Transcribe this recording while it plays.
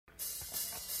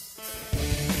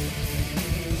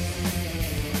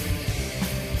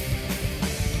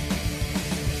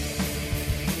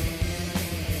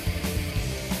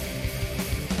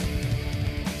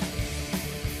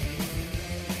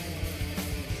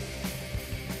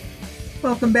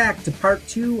Welcome back to part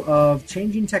 2 of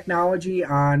Changing Technology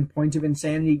on Point of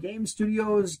Insanity Game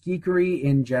Studios Geekery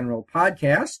in General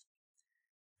podcast.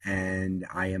 And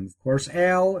I am, of course,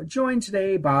 Al, joined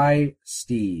today by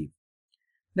Steve.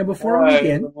 Now, before we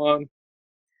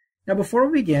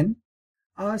begin,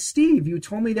 Steve, you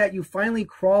told me that you finally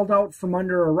crawled out from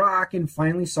under a rock and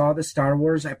finally saw the Star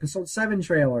Wars Episode 7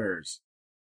 trailers.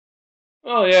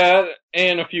 Oh, yeah,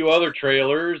 and a few other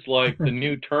trailers, like the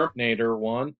new Terminator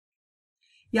one.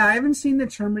 Yeah, I haven't seen the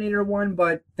Terminator one,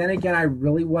 but then again, I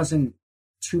really wasn't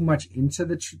too much into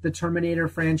the Terminator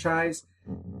franchise.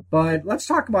 But let's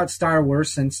talk about Star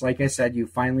Wars, since, like I said, you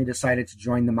finally decided to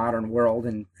join the modern world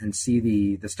and see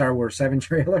the Star Wars 7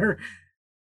 trailer.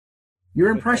 Your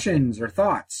impressions or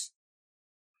thoughts?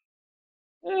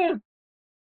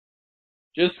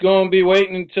 Just going to be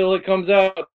waiting until it comes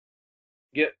out to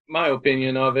get my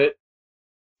opinion of it.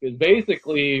 Because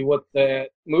basically what that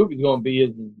movie's going to be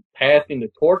is passing the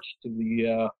torch to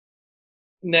the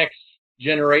next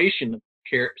generation of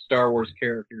Star Wars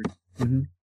characters. Mm-hmm.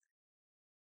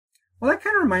 Well, that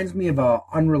kind of reminds me of a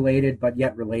unrelated but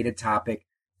yet related topic.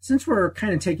 Since we're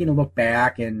kind of taking a look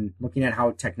back and looking at how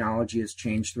technology has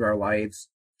changed through our lives,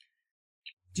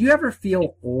 do you ever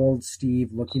feel old,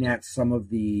 Steve, looking at some of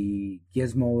the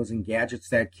gizmos and gadgets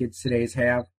that kids today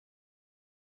have?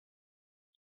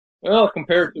 Well,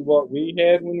 compared to what we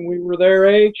had when we were their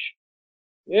age,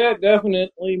 yeah,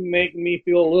 definitely making me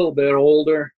feel a little bit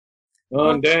older.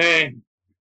 Oh, dang.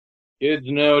 Kids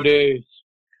nowadays.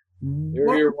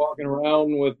 They're here walking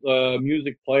around with a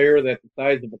music player that's the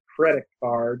size of a credit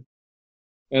card.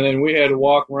 And then we had to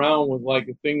walk around with like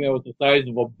a thing that was the size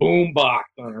of a boombox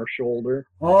on our shoulder.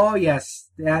 Oh, yes.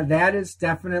 That is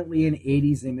definitely an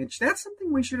 80s image. That's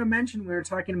something we should have mentioned when we were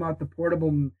talking about the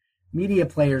portable media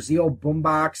players, the old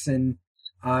boombox. And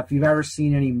if you've ever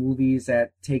seen any movies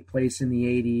that take place in the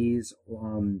 80s,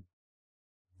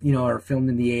 or filmed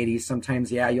in the 80s,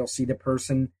 sometimes, you'll see the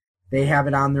person, they have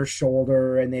it on their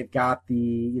shoulder and they've got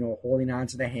the, holding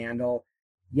onto the handle.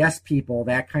 Yes, people,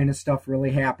 that kind of stuff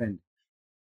really happened.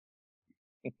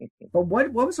 But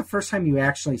what was the first time you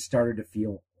actually started to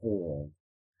feel old?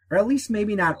 Or at least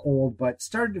maybe not old, but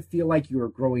started to feel like you were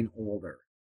growing older?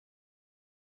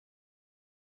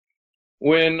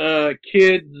 When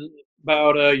kids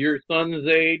about your son's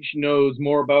age knows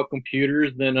more about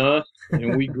computers than us,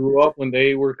 and we grew up when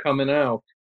they were coming out.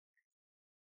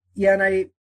 Yeah, and I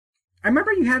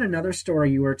remember you had another story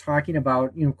you were talking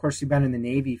about. Of course, you've been in the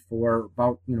Navy for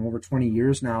about, over 20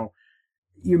 years now.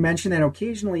 You mentioned that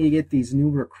occasionally you get these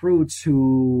new recruits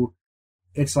who,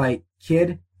 it's like,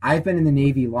 kid, I've been in the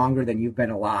Navy longer than you've been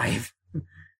alive.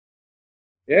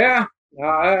 Yeah,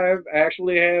 I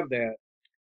actually have that.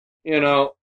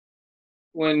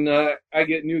 When I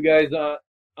get new guys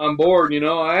on board,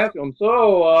 I ask them,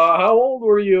 so how old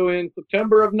were you in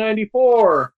September of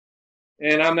 94?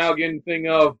 And I'm now getting the thing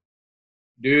of,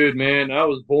 dude, man, I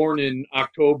was born in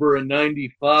October of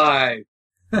 95.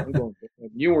 I'm going,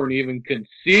 you weren't even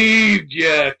conceived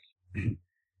yet.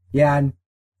 Yeah, and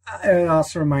it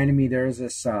also reminded me there's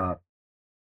this a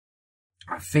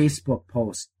Facebook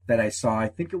post that I saw. I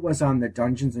think it was on the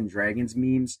Dungeons and Dragons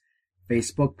memes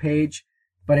Facebook page,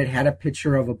 but it had a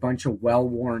picture of a bunch of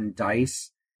well-worn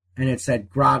dice, and it said,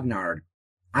 Grognard,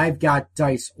 I've got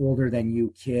dice older than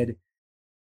you, kid.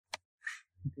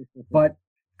 But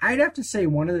I'd have to say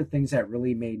one of the things that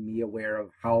really made me aware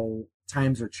of how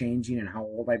times are changing and how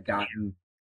old I've gotten,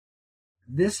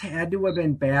 this had to have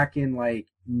been back in like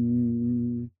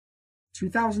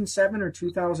 2007 or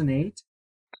 2008.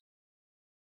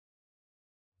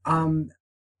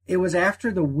 It was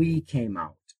after the Wii came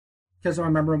out, because I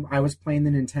remember I was playing the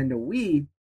Nintendo Wii,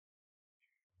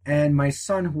 and my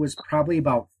son, who was probably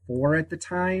about 4 at the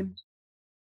time,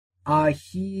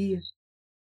 he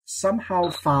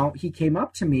somehow he came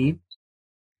up to me,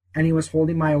 and he was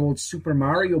holding my old Super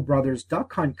Mario Brothers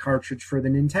Duck Hunt cartridge for the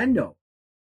Nintendo.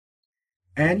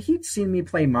 And he'd seen me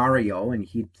play Mario, and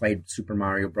he'd played Super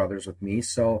Mario Brothers with me,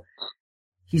 so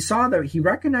he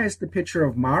recognized the picture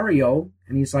of Mario,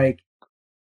 and he's like,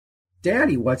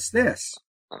 Daddy, what's this?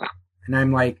 And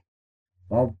I'm like,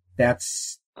 well,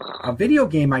 that's a video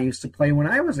game I used to play when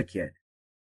I was a kid.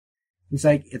 He's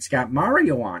like, it's got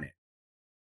Mario on it.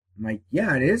 I'm like,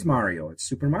 yeah, it is Mario. It's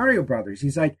Super Mario Brothers.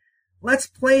 He's like, let's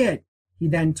play it. He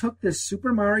then took this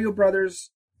Super Mario Brothers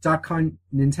Duck Hunt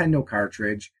Nintendo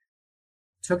cartridge,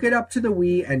 took it up to the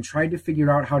Wii, and tried to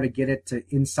figure out how to get it to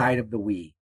inside of the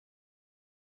Wii.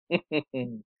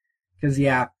 Because,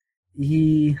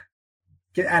 he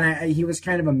was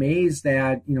kind of amazed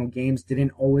that, games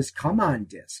didn't always come on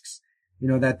discs,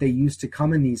 that they used to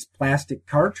come in these plastic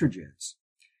cartridges,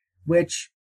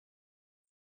 which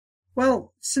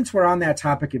Well, since we're on that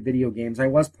topic of video games, I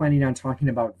was planning on talking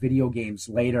about video games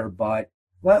later, but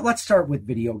let's start with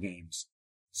video games.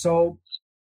 So,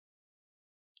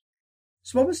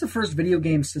 so what was the first video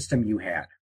game system you had?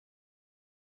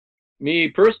 Me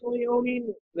personally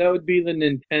owning, that would be the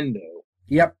Nintendo.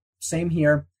 Yep, same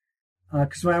here.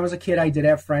 Because when I was a kid, I did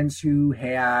have friends who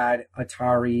had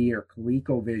Atari or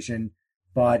ColecoVision,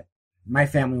 but my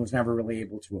family was never really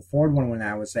able to afford one when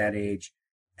I was that age,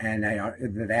 and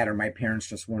either that or my parents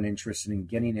just weren't interested in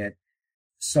getting it.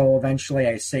 So eventually,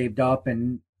 I saved up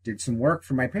and did some work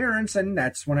for my parents, and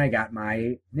that's when I got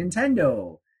my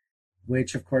Nintendo.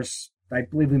 Which, of course, I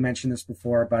believe we mentioned this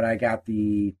before, but I got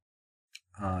the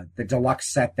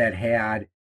deluxe set that had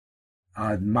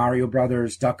Mario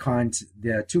Brothers, Duck Hunt,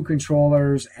 the 2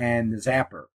 controllers, and the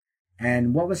Zapper.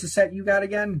 And what was the set you got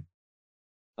again?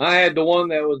 I had the one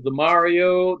that was the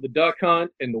Mario, the Duck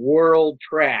Hunt, and the World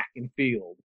Track and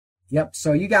Field. Yep,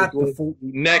 so you got the full...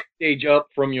 Next stage up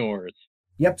from yours.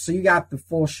 Yep, so you got the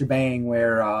full shebang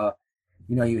where,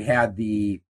 you had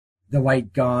the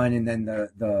light gun and then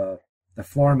the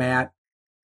floor mat.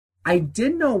 I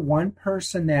did know one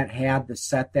person that had the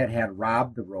set that had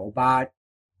Rob the Robot,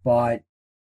 but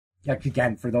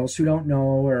again, for those who don't know,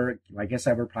 or I guess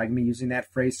I would probably be using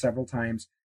that phrase several times,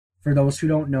 for those who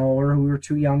don't know or who are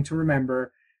too young to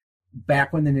remember,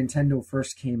 back when the Nintendo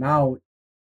first came out,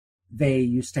 they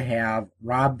used to have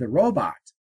Rob the Robot.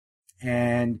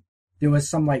 And there was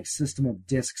some system of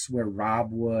discs where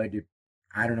Rob would,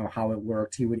 I don't know how it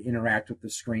worked, he would interact with the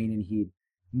screen and he'd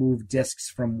move discs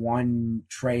from one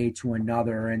tray to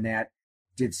another, and that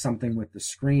did something with the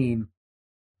screen.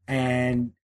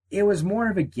 And it was more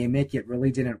of a gimmick. It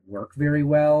really didn't work very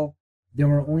well. There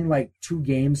were only 2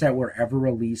 games that were ever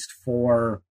released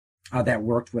for that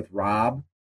worked with Rob.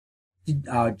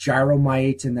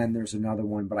 Gyromite, and then there's another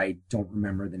one, but I don't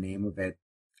remember the name of it.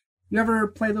 You ever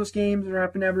play those games or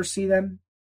happen to ever see them?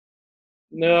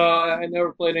 No, I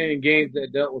never played any games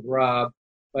that dealt with Rob.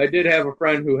 I did have a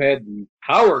friend who had the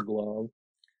Power Glove.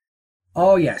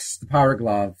 Oh, yes, the Power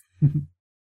Glove. Did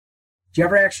you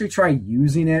ever actually try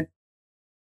using it?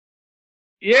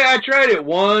 Yeah, I tried it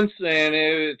once, and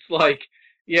it's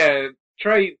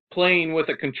try playing with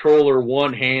a controller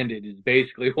one-handed is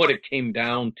basically what it came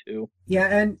down to. Yeah,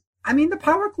 and I mean, the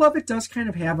Power Glove, it does kind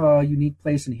of have a unique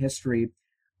place in history.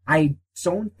 I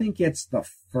don't think it's the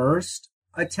first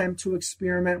attempt to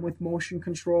experiment with motion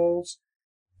controls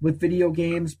with video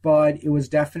games, but it was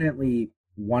definitely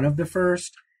one of the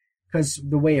first, because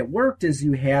the way it worked is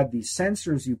you had these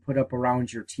sensors you put up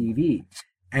around your TV,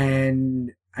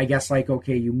 and I guess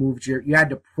you had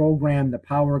to program the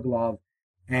Power Glove,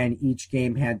 and each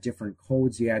game had different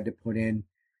codes you had to put in,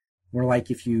 where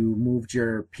if you moved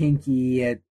your pinky,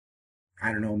 it,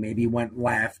 I don't know, maybe went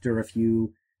left, or if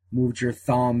you moved your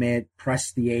thumb, it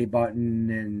pressed the A button,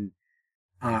 and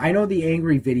I know the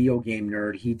Angry Video Game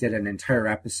Nerd, he did an entire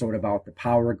episode about the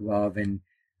Power Glove. And,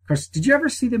 of course, did you ever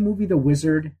see the movie The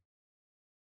Wizard?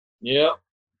 Yep.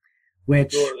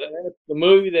 Which... So that's the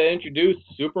movie that introduced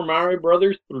Super Mario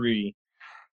Brothers 3.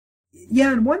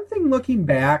 Yeah, and one thing looking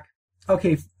back,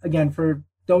 okay, again, for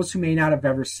those who may not have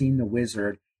ever seen The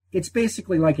Wizard, it's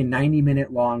basically like a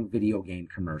 90-minute long video game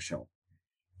commercial.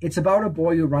 It's about a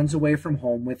boy who runs away from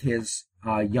home with his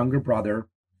younger brother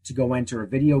to go enter a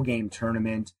video game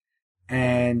tournament.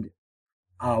 And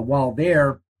while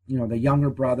there, the younger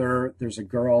brother, there's a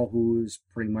girl who's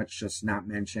pretty much just not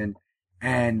mentioned,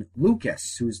 and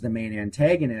Lucas, who's the main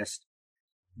antagonist,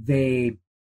 they're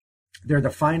the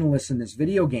finalists in this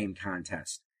video game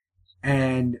contest.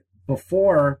 And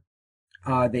before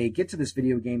they get to this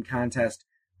video game contest,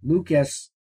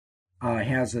 Lucas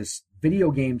has this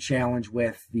video game challenge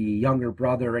with the younger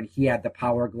brother, and he had the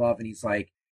Power Glove, and he's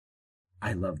like,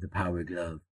 I love the Power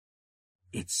Glove.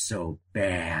 It's so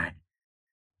bad.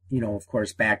 Of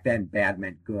course, back then, bad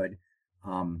meant good.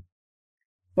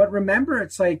 But remember,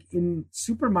 it's in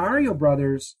Super Mario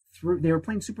Brothers, they were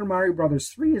playing Super Mario Brothers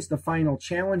 3 as the final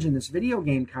challenge in this video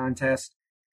game contest,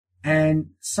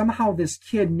 and somehow this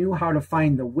kid knew how to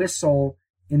find the whistle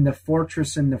in the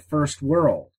fortress in the first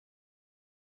world.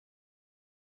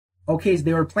 Okay, so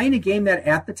they were playing a game that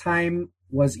at the time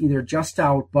was either just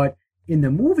out, but in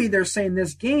the movie, they're saying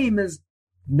this game is,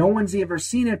 no one's ever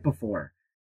seen it before.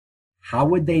 How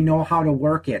would they know how to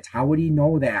work it? How would he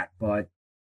know that? But,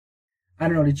 I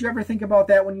don't know, did you ever think about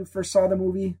that when you first saw the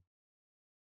movie?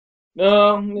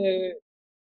 No,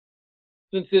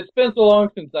 since it's been so long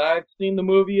since I've seen the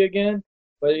movie again,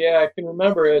 but yeah, I can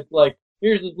remember it's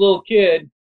here's this little kid,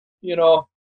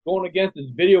 going against this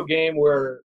video game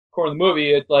where, according to the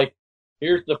movie, it's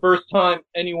here's the first time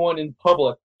anyone in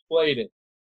public played it.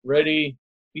 Ready,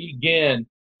 begin.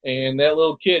 And that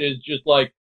little kid is just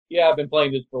like, yeah, I've been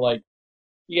playing this for like,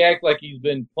 he acts like he's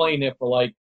been playing it for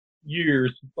like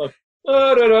years. Like,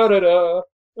 da da da da da.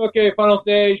 Okay, final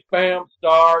stage, bam,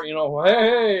 star,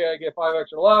 hey, I get 5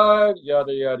 extra lives,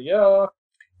 yada yada yada.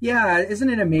 Yeah, isn't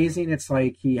it amazing? It's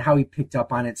like how he picked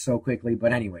up on it so quickly.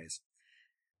 But anyways,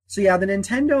 so yeah, the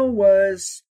Nintendo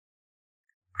was,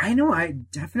 I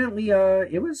definitely,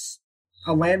 it was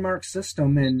a landmark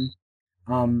system, and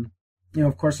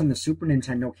of course, when the Super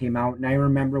Nintendo came out, and I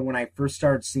remember when I first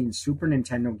started seeing Super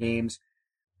Nintendo games,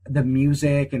 the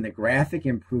music and the graphic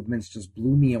improvements just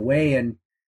blew me away. And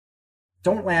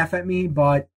don't laugh at me,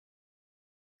 but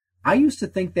I used to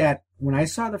think that when I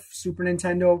saw the Super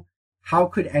Nintendo, how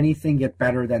could anything get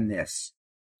better than this?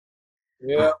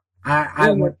 Yeah. I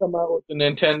would come out with the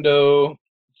Nintendo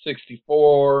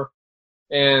 64,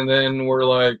 and then we're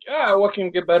like, what can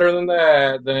get better than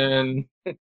that? Then,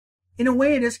 in a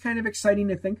way, it is kind of exciting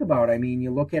to think about. I mean,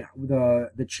 you look at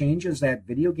the changes that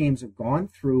video games have gone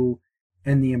through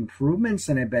and the improvements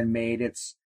that have been made.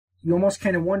 You almost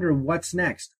kind of wonder what's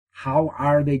next. How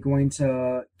are they going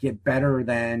to get better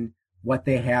than what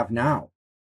they have now?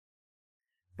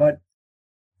 But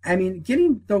I mean,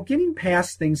 getting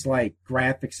past things like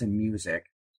graphics and music.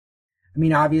 I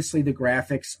mean, obviously the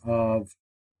graphics of,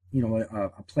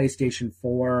 a PlayStation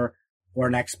 4 or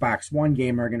an Xbox One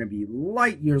game are going to be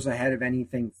light years ahead of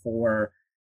anything for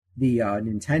the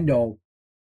Nintendo.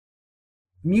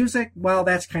 Music, well,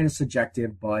 that's kind of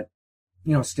subjective, but,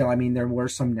 still, I mean, there were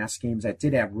some NES games that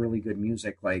did have really good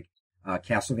music, like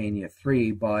Castlevania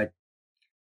 3, but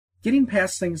getting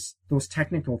past those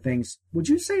technical things, would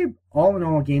you say all in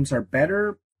all games are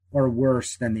better or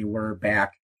worse than they were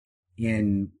back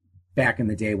in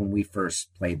the day when we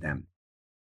first played them?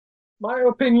 My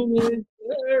opinion is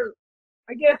they're,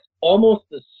 I guess, almost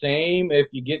the same if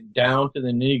you get down to the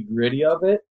nitty-gritty of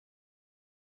it.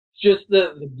 It's just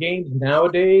the games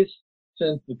nowadays,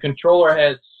 since the controller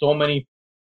has so many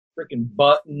freaking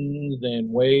buttons and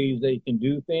ways they can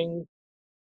do things,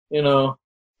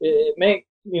 it makes,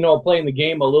 playing the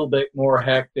game a little bit more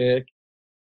hectic.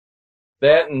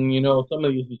 That and, some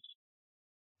of these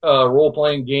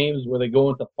role-playing games where they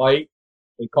go into fight,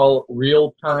 they call it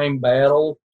real-time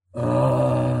battles.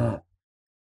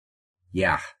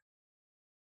 Yeah.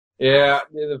 Yeah,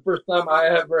 the first time I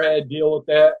ever had to deal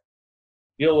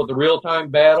with the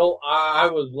real-time battle, I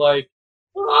was like,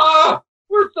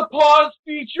 where's the pause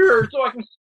feature so I can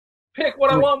pick what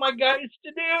I want my guys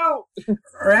to do?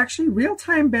 Or actually,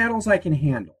 real-time battles I can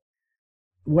handle.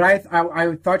 What I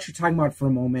thought you were talking about for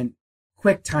a moment,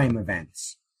 quick time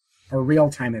events or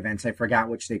real-time events. I forgot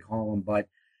which they call them, but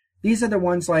these are the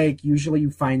ones like usually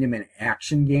you find them in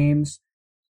action games.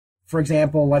 For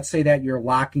example, let's say that you're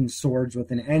locking swords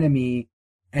with an enemy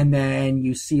and then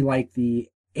you see like the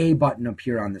A button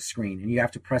appear on the screen and you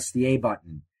have to press the A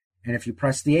button. And if you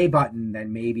press the A button,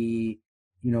 then maybe,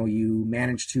 you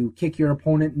manage to kick your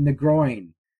opponent in the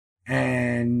groin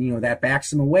and, that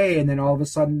backs him away. And then all of a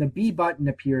sudden the B button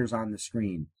appears on the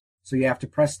screen. So you have to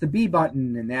press the B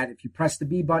button, and that if you press the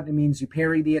B button, it means you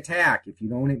parry the attack. If you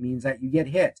don't, it means that you get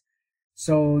hit.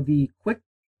 So again,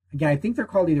 I think they're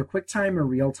called either quick time or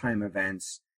real time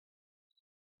events.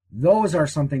 Those are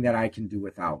something that I can do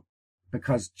without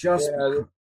because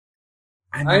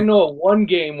I know one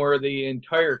game where the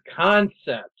entire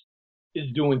concept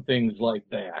is doing things like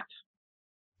that.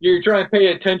 You're trying to pay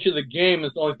attention to the game,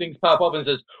 and only things pop up and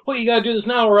says, "Well, you gotta do this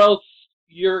now, or else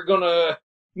you're gonna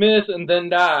miss and then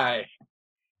die."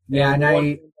 Yeah, and one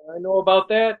thing I know about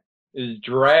that is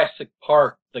Jurassic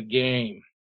Park, the game.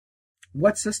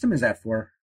 What system is that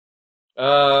for?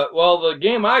 Well, the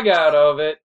game I got of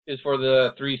it is for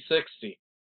the 360.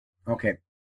 Okay.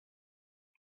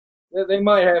 They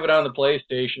might have it on the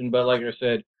PlayStation, but like I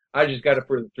said, I just got it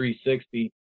for the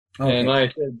 360. Okay. And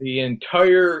like I said, the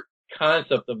entire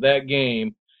concept of that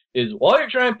game is while you're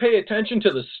trying to pay attention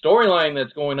to the storyline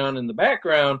that's going on in the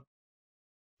background,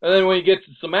 and then when you get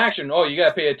to some action, you got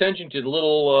to pay attention to the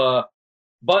little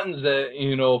buttons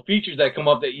that, features that come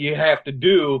up that you have to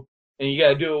do, and you got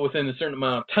to do it within a certain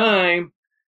amount of time,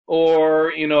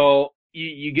 or,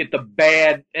 you get the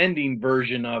bad ending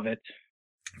version of it.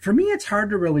 For me, it's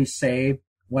hard to really say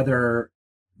whether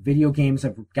video games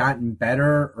have gotten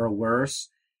better or worse,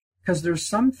 because there's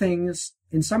some things,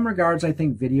 in some regards, I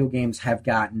think video games have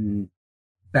gotten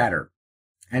better,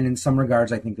 and in some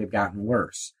regards, I think they've gotten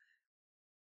worse.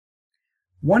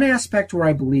 One aspect where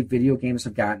I believe video games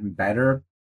have gotten better,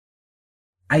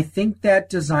 I think that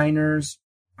designers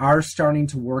are starting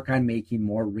to work on making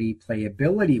more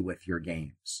replayability with your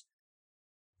games.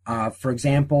 For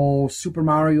example, Super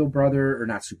Mario Brothers,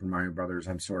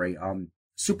 I'm sorry,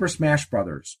 Super Smash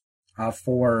Brothers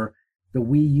for the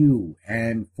Wii U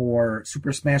and for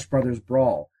Super Smash Brothers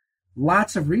Brawl.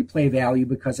 Lots of replay value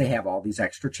because they have all these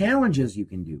extra challenges you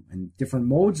can do and different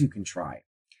modes you can try.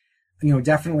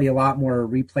 Definitely a lot more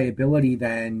replayability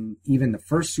than even the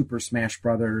first Super Smash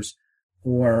Brothers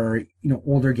or,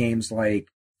 older games like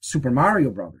Super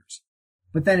Mario Brothers.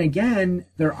 But then again,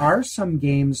 there are some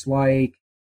games like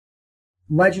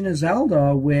Legend of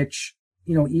Zelda, which,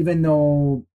 even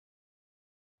though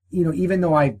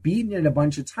I've beaten it a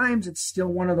bunch of times, it's still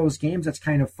one of those games that's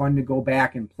kind of fun to go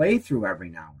back and play through every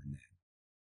now and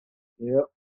then. Yep.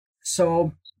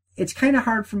 So it's kind of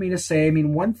hard for me to say. I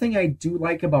mean, one thing I do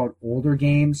like about older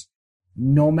games,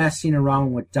 no messing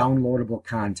around with downloadable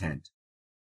content.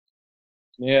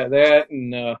 Yeah, that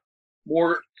and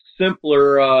more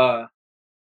simpler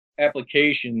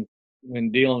applications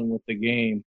when dealing with the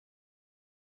game.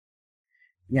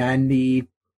 Yeah, and the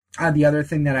other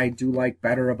thing that I do like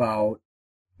better about,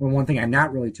 well, one thing I'm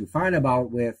not really too fond about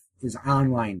with is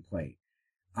online play.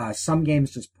 Some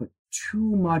games just put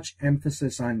too much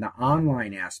emphasis on the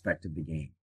online aspect of the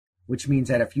game, which means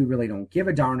that if you really don't give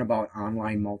a darn about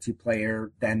online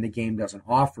multiplayer, then the game doesn't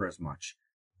offer as much.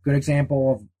 Good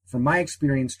example of, from my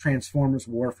experience, Transformers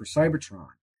War for Cybertron.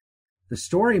 The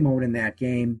story mode in that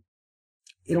game,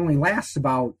 it only lasts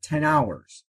about 10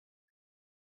 hours.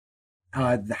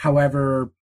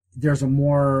 However, there's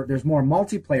more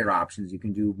multiplayer options. You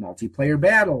can do multiplayer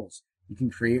battles. You can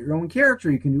create your own character.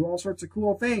 You can do all sorts of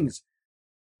cool things.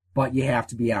 But you have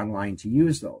to be online to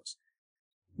use those.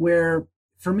 Where,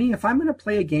 for me, if I'm going to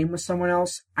play a game with someone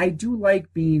else, I do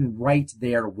like being right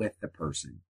there with the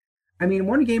person. I mean,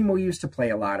 one game we used to play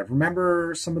a lot of,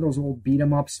 remember some of those old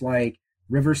beat-em-ups like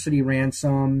River City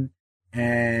Ransom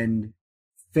and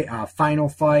Final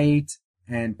Fight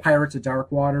and Pirates of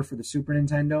Darkwater for the Super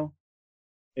Nintendo?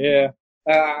 Yeah.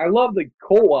 I love the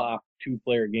co-op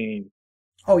two-player game.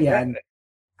 Oh, yeah. And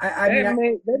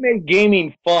they made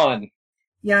gaming fun.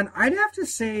 Yeah, and I'd have to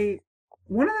say,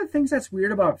 one of the things that's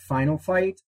weird about Final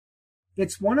Fight,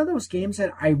 it's one of those games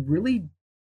that I really,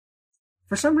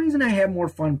 for some reason, I have more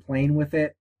fun playing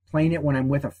it when I'm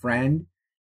with a friend.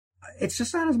 It's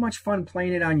just not as much fun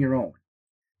playing it on your own.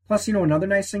 Plus, another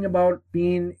nice thing about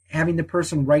having the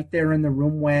person right there in the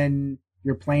room when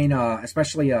you're playing,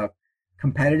 especially a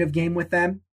competitive game with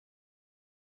them.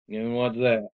 And what's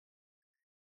that?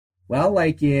 Well,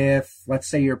 like if, let's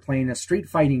say you're playing a street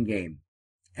fighting game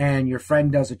and your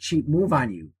friend does a cheap move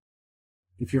on you.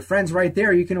 If your friend's right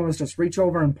there, you can always just reach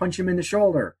over and punch him in the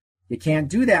shoulder. You can't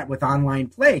do that with online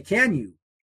play, can you?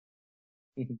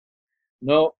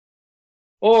 No.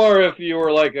 Or if you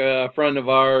were like a friend of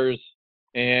ours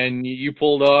and you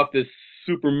pulled off this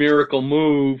super miracle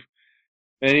move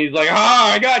and he's like,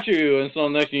 I got you. And so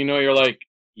next thing you know, you're like,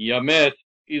 you missed.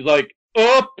 He's like,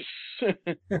 oops.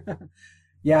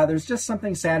 Yeah, there's just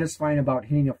something satisfying about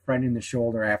hitting a friend in the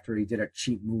shoulder after he did a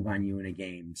cheap move on you in a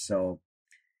game. So,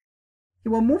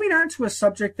 well, moving on to a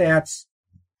subject that's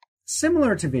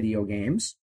similar to video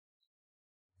games,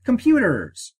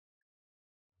 computers.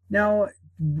 Now,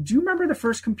 do you remember the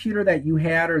first computer that you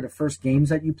had or the first games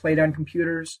that you played on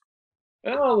computers?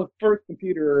 Well, the first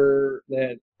computer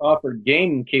that offered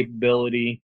gaming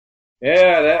capability,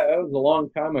 yeah, that was a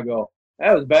long time ago.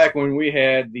 That was back when we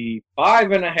had the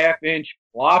 5.5-inch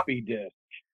floppy disk.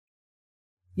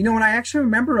 And I actually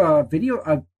remember a video.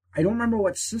 I don't remember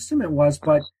what system it was,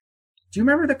 but do you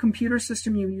remember the computer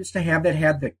system you used to have that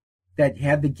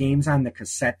had the games on the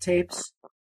cassette tapes?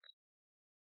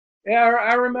 Yeah,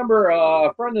 I remember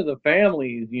a friend of the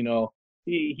family's.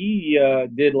 He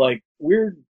did like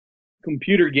weird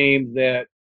computer games that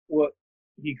what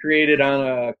he created on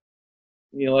a,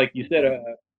 like you said, a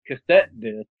cassette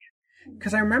disc.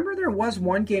 Because I remember there was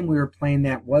one game we were playing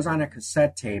that was on a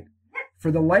cassette tape.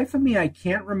 For the life of me, I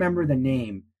can't remember the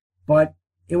name, but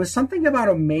it was something about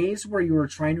a maze where you were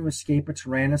trying to escape a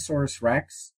Tyrannosaurus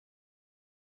Rex.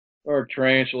 Or a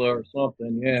tarantula or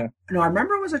something, yeah. No, I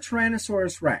remember it was a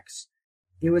Tyrannosaurus Rex.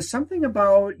 It was something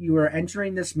about you were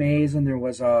entering this maze and there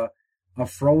was a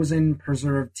frozen,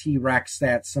 preserved T-Rex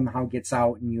that somehow gets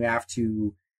out and you have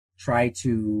to try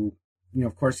to,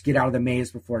 of course, get out of the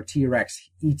maze before T-Rex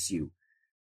eats you.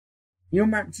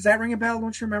 Does that ring a bell?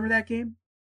 Don't you remember that game?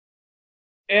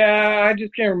 Yeah, I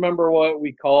just can't remember what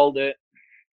we called it.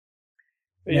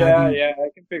 But yeah, I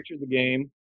can picture the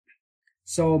game.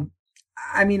 So,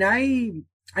 I mean, I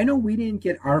know we didn't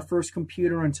get our first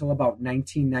computer until about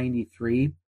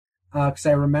 1993, because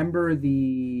I remember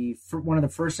one of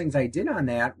the first things I did on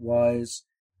that was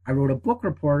I wrote a book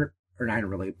report, or not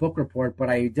really a book report, but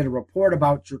I did a report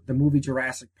about the movie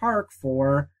Jurassic Park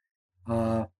for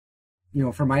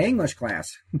for my English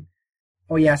class.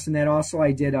 Oh, yes, and then also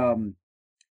I did,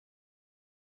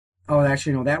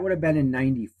 actually, no, that would have been in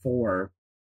 94.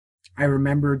 I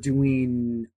remember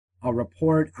doing a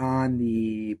report on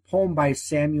the poem by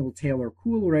Samuel Taylor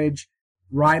Coleridge,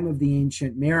 Rime of the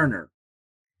Ancient Mariner.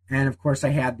 And, of course, I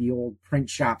had the old print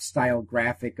shop style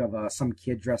graphic of some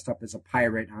kid dressed up as a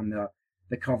pirate on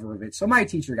the cover of it. So my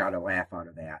teacher got a laugh out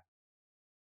of that.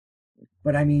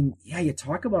 But, I mean, yeah, you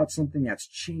talk about something that's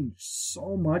changed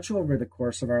so much over the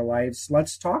course of our lives.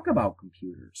 Let's talk about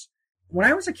computers. When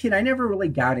I was a kid, I never really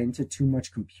got into too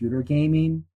much computer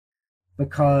gaming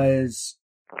because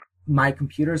my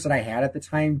computers that I had at the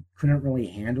time couldn't really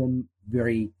handle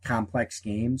very complex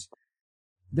games.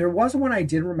 There was one I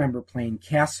did remember playing,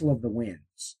 Castle of the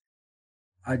Winds.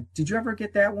 Did you ever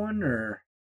get that one, or?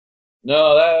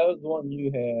 No, that was the one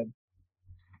you had.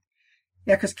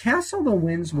 Yeah, because Castle of the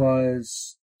Winds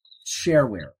was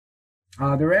shareware.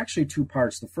 There were actually two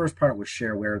parts. The first part was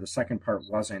shareware. The second part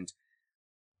wasn't.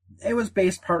 It was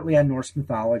based partly on Norse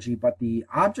mythology, but the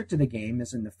object of the game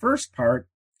is in the first part,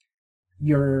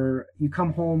 you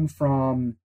come home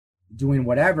from doing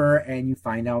whatever, and you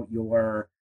find out your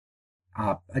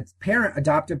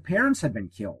adoptive parents had been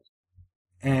killed.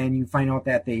 And you find out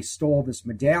that they stole this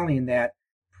medallion that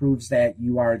proves that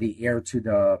you are the heir to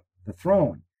the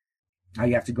throne. Now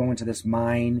you have to go into this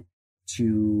mine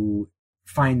to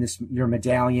find your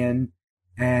medallion,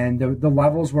 and the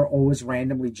levels were always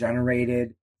randomly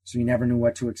generated, so you never knew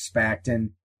what to expect.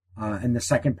 And in the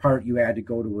second part, you had to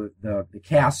go to the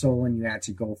castle, and you had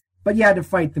to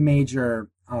fight the major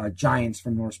giants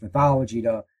from Norse mythology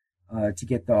to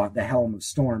get the Helm of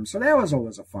Storm. So that was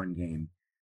always a fun game.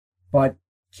 But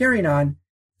carrying on,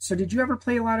 so did you ever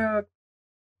play a lot of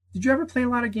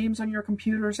games on your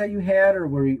computers that you had, or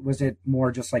was it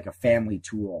more just like a family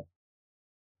tool?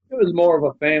 It was more of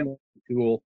a family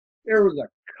tool. There was a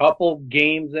couple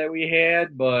games that we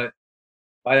had, but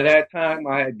by that time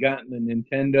I had gotten the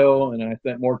Nintendo, and I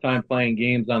spent more time playing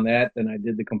games on that than I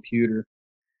did the computer.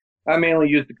 I mainly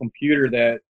used the computer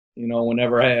that,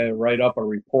 whenever I had to write up a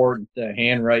report instead of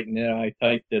handwriting it, I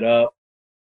typed it up.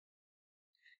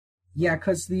 Yeah,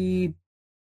 because when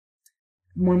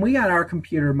we got our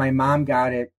computer, my mom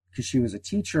got it because she was a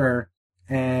teacher,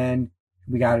 and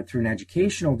we got it through an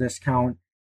educational discount.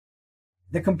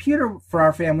 The computer for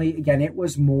our family, again, it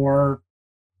was Windows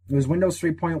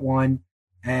 3.1,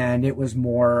 and it was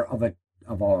more of a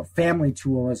family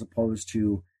tool as opposed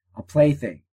to a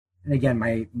plaything. And again,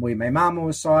 my mom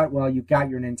always saw it, well, you've got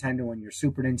your Nintendo and your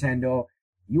Super Nintendo.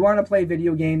 You want to play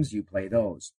video games, you play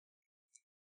those.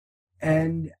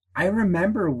 And I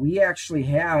remember we actually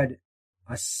had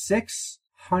a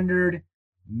 600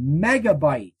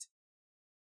 megabyte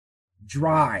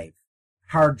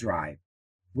hard drive,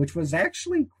 which was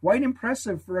actually quite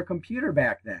impressive for a computer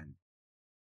back then.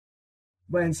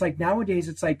 But it's like nowadays,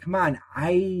 it's like, come on,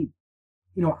 I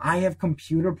have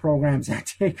computer programs that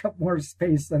take up more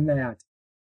space than that.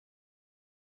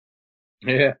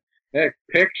 Yeah, heck,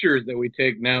 pictures that we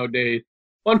take nowadays.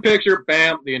 One picture,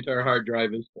 bam, the entire hard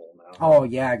drive is full now. Oh,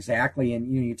 yeah, exactly.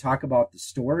 And, you talk about the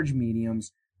storage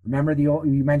mediums. Remember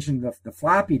you mentioned the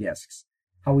floppy disks,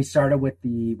 how we started with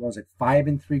 5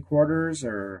 3/4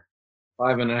 or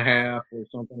 5 1/2 or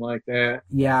something like that.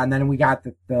 Yeah. And then we got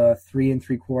the 3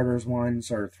 3/4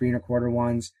 ones or 3 1/4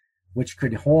 ones, which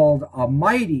could hold a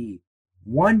mighty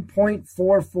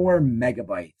 1.44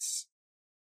 megabytes.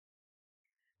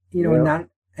 Yep.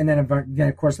 And then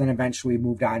of course, eventually we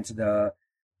moved on to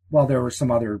there were some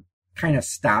other kind of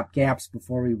stop gaps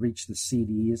before we reached the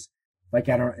CDs. Like,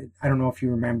 I don't know if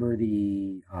you remember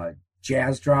the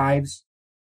Jazz drives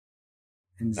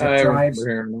and zip drives. I remember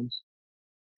hearing them.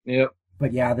 Yep.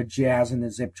 But yeah, the Jazz and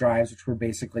the zip drives, which were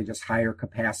basically just higher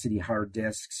capacity hard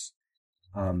disks,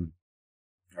 or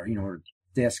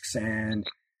disks. And,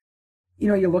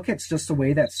 you look at just the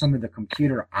way that some of the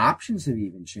computer options have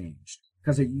even changed.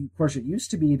 Because, of course, it used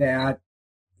to be that,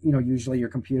 usually your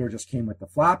computer just came with the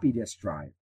floppy disk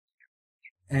drive.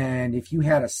 And if you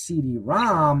had a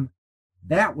CD-ROM,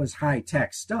 that was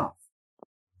high-tech stuff.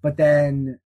 But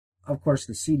then, of course,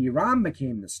 the CD-ROM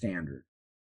became the standard.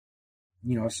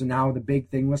 So now the big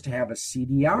thing was to have a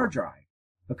CDR drive,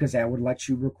 because that would let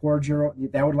you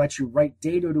write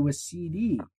data to a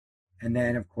CD. And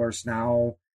then, of course,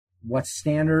 now what's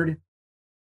standard?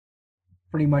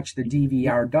 Pretty much the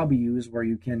DVR-Ws, where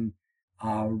you can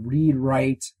read,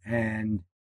 write, and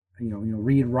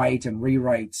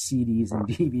rewrite CDs and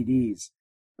DVDs.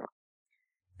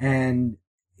 And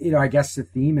I guess the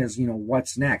theme is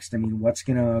what's next. I mean, what's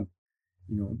gonna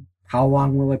how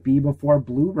long will it be before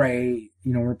Blu-ray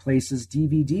replaces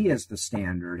DVD as the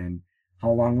standard, and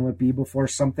how long will it be before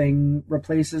something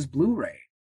replaces Blu-ray?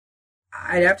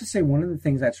 I'd have to say one of the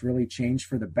things that's really changed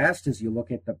for the best is you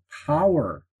look at the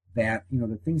power that,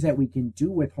 the things that we can do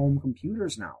with home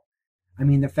computers now. I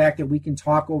mean, the fact that we can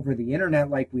talk over the internet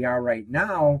like we are right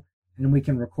now, and we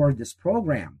can record this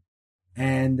program.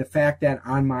 And the fact that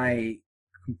on my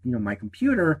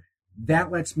computer,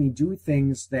 that lets me do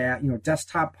things that,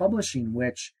 desktop publishing,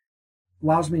 which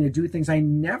allows me to do things I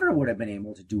never would have been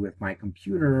able to do with my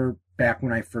computer back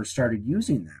when I first started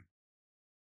using them.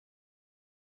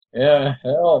 Yeah,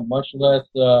 hell, much less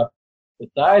the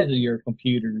size of your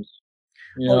computers.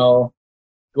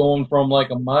 Going from like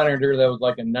a monitor that was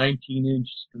like a 19-inch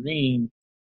screen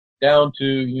down to,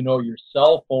 your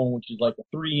cell phone, which is like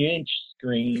a 3-inch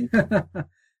screen.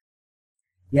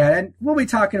 Yeah, and we'll be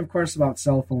talking, of course, about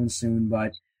cell phones soon,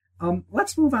 but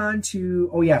let's move on to,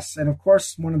 oh yes, and of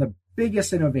course, one of the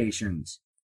biggest innovations,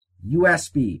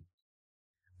 USB.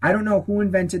 I don't know who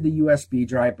invented the USB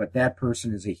drive, but that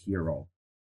person is a hero.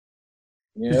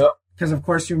 Yep. Because, of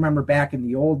course, you remember back in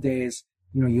the old days,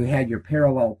 you had your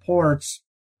parallel ports,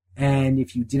 and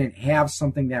if you didn't have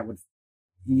something that would,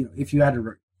 if you had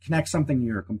to connect something to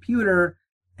your computer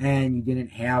and you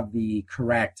didn't have the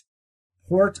correct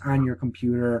port on your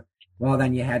computer, well,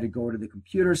 then you had to go to the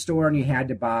computer store and you had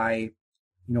to buy,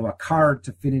 a card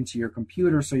to fit into your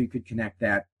computer so you could connect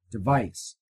that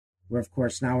device. Where, of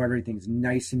course, now everything's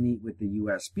nice and neat with the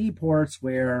USB ports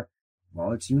where,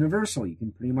 well, it's universal. You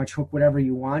can pretty much hook whatever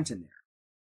you want in there.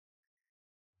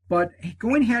 But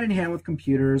going hand in hand with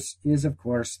computers is, of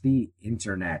course, the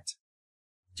internet.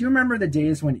 Do you remember the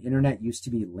days when internet used to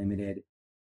be limited?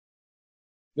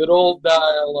 Good old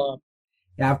dial-up.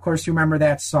 Yeah, of course, you remember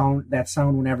that sound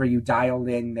whenever you dialed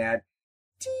in that.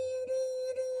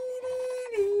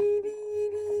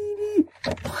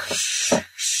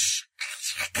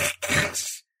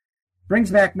 Brings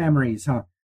back memories, huh?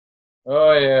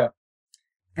 Oh, yeah.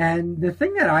 And the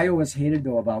thing that I always hated,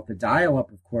 though, about the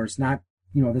dial-up, of course, not,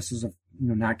 this is,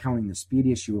 not counting the speed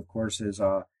issue, of course, is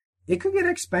it could get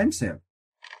expensive.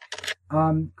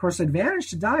 Of course, advantage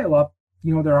to dial-up,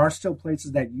 there are still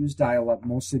places that use dial-up,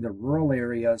 mostly the rural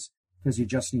areas, because you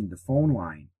just need the phone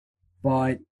line.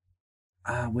 But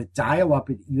with dial-up,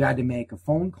 you had to make a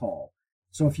phone call.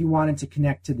 So if you wanted to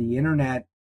connect to the internet,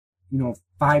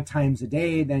 5 times a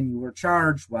day, then you were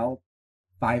charged, 5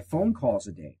 phone calls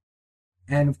a day.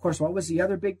 And, of course, what was the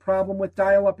other big problem with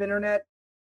dial-up internet?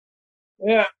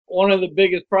 Yeah, one of the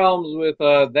biggest problems with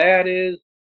that is,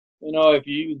 if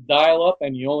you use dial-up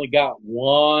and you only got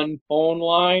one phone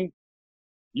line,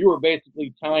 you were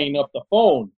basically tying up the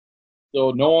phone.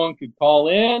 So no one could call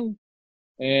in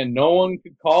and no one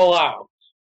could call out.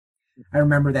 I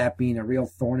remember that being a real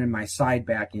thorn in my side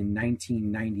back in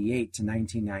 1998 to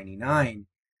 1999.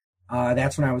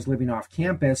 That's when I was living off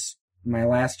campus, my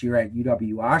last year at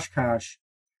UW Oshkosh,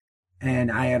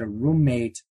 and I had a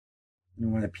roommate,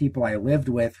 one of the people I lived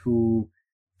with, who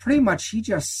pretty much he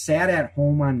just sat at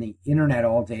home on the internet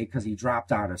all day because he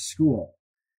dropped out of school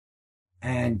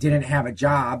and didn't have a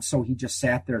job, so he just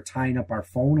sat there tying up our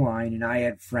phone line. And I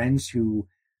had friends who,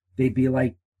 they'd be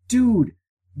like, dude,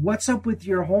 what's up with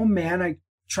your home, man? I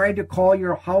tried to call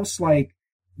your house 5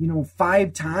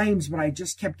 times, but I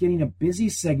just kept getting a busy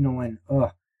signal. And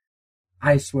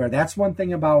I swear, that's one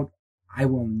thing about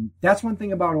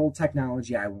old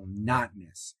technology I will not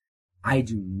miss. I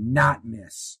do not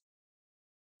miss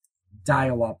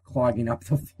dial-up clogging up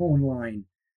the phone line.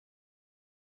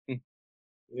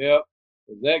 Yep.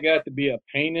 That got to be a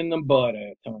pain in the butt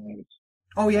at times.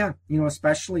 Oh, yeah.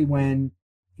 Especially when,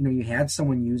 you had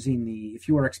someone if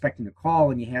you were expecting a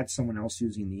call and you had someone else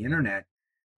using the internet.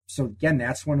 So, again,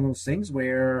 that's one of those things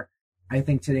where I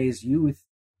think today's youth,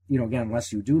 again,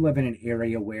 unless you do live in an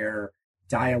area where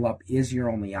dial-up is your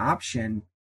only option,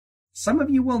 some of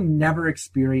you will never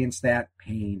experience that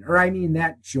pain, or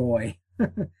that joy.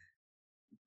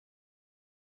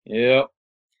 Yep.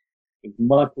 It's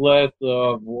much less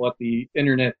of what the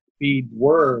internet speeds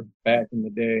were back in the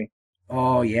day.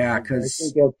 Oh, yeah, because I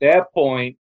think at that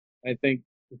point, the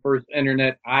first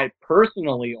internet I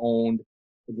personally owned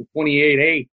was the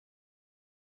 28.8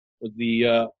 was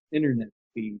the internet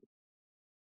speed.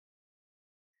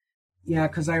 Yeah,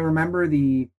 because I remember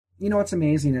it's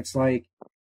amazing. It's like,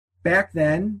 back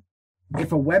then,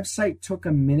 if a website took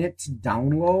a minute to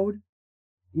download,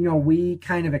 we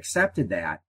kind of accepted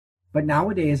that. But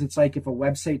nowadays, it's like if a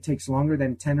website takes longer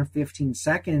than 10 or 15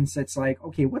 seconds, it's like,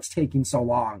 okay, what's taking so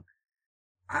long?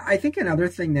 I think another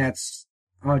thing that's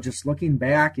just looking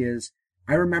back is,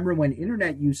 I remember when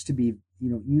internet used to be,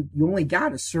 you only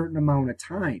got a certain amount of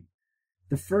time.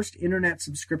 The first internet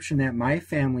subscription that my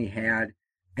family had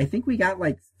I think we got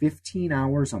like 15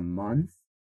 hours a month.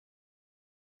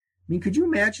 I mean, could you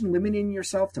imagine limiting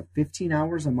yourself to 15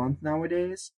 hours a month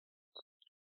nowadays?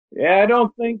 Yeah, I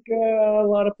don't think a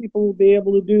lot of people will be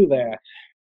able to do that.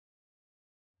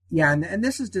 Yeah, and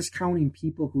this is discounting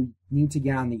people who need to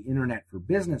get on the internet for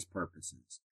business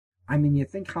purposes. I mean, you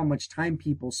think how much time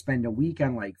people spend a week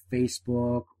on like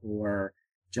Facebook or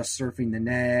just surfing the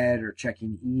net or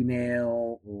checking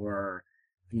email or,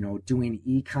 doing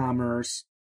e-commerce.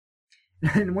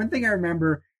 And one thing I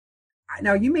remember,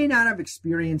 now you may not have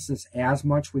experienced this as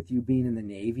much with you being in the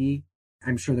Navy.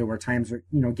 I'm sure there were times where,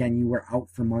 again, you were out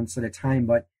for months at a time,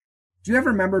 but do you ever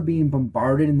remember being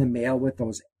bombarded in the mail with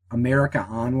those America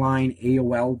Online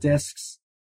AOL discs?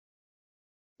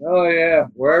 Oh yeah,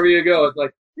 wherever you go, it's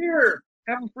like, here,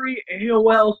 have a free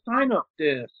AOL sign-up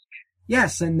disc.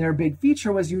 Yes, and their big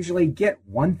feature was usually get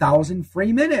 1,000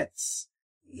 free minutes.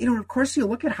 Of course, you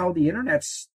look at how the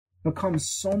internet's become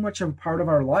so much of a part of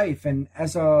our life, and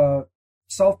as a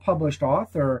self-published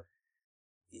author,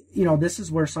 this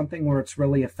is where it's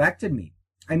really affected me.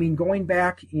 I mean, going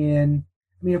back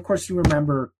of course you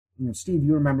remember, Steve,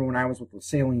 you remember when I was with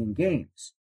Thessalian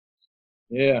Games.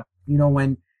 Yeah.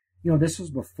 When, this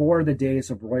was before the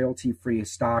days of royalty-free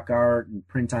stock art and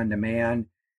print on demand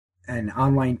and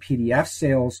online PDF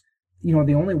sales. The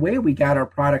only way we got our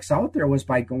products out there was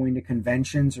by going to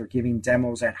conventions or giving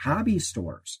demos at hobby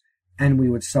stores, and we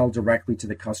would sell directly to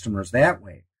the customers that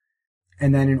way.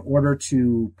 And then in order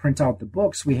to print out the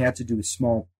books, we had to do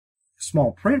small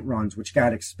print runs, which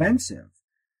got expensive.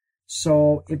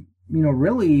 So it,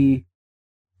 really,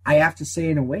 I have to say,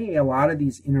 in a way, a lot of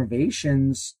these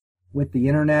innovations with the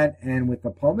internet and with the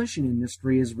publishing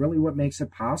industry is really what makes it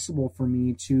possible for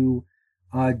me to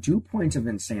do Point of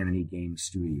Insanity Game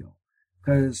Studio.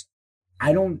 Because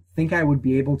I don't think I would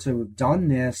be able to have done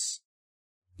this,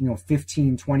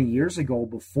 15, 20 years ago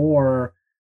before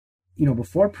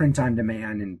print on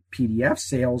demand and PDF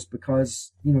sales,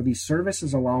 because, these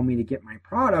services allow me to get my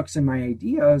products and my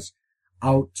ideas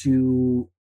out to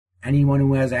anyone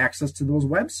who has access to those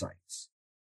websites.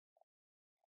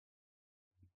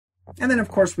 And then, of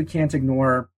course, we can't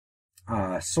ignore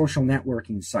social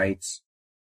networking sites.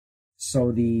 So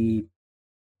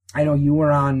I know you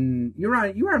were on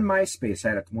MySpace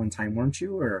at one time, weren't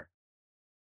you? Or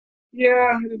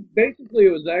yeah, basically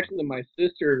it was actually my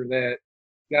sister that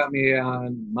got me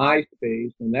on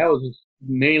MySpace, and that was just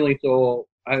mainly so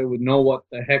I would know what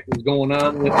the heck was going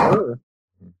on with her.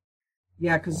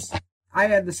 Yeah, because I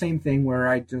had the same thing where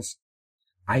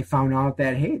I found out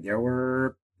that, hey, there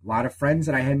were a lot of friends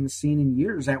that I hadn't seen in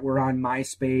years that were on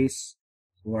MySpace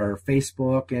or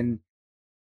Facebook. And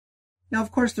now,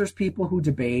 of course, there's people who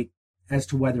debate as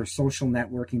to whether social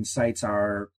networking sites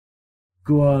are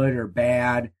good or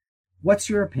bad. What's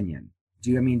your opinion?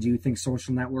 Do you think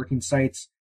social networking sites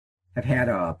have had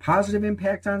a positive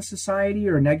impact on society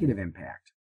or a negative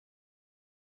impact?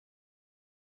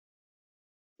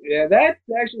 Yeah, that's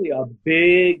actually a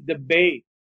big debate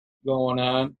going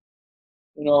on.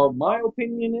 My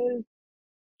opinion is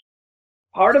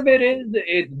part of it is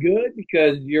it's good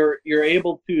because you're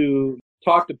able to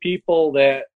talk to people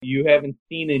that you haven't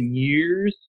seen in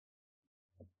years.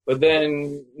 But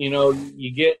then,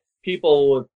 you get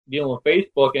people dealing with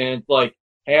Facebook, and it's like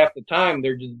half the time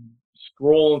they're just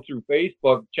scrolling through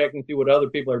Facebook, checking to see what other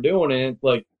people are doing, and it's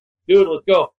like, dude, let's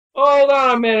go. Hold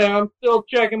on a minute, I'm still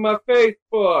checking my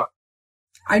Facebook.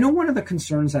 I know one of the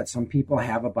concerns that some people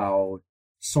have about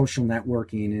social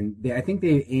networking, and I think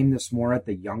they aim this more at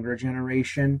the younger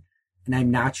generation, and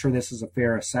I'm not sure this is a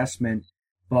fair assessment,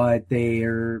 but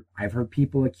I've heard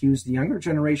people accuse the younger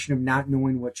generation of not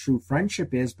knowing what true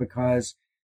friendship is because,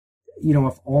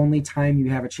 if only time you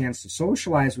have a chance to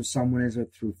socialize with someone is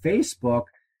through Facebook,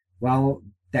 well,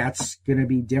 that's going to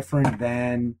be different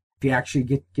than if you actually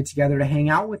get together to hang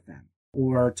out with them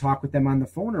or talk with them on the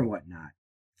phone or whatnot.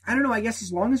 I don't know. I guess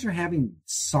as long as you're having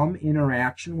some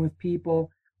interaction with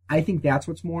people, I think that's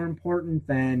what's more important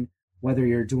than whether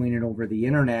you're doing it over the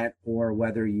internet or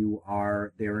whether you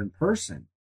are there in person.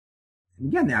 And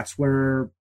again, that's where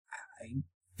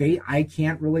I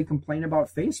can't really complain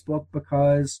about Facebook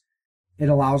because it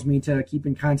allows me to keep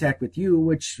in contact with you,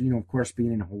 which, of course,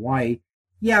 being in Hawaii,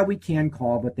 yeah, we can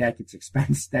call, but that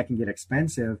can get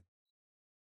expensive.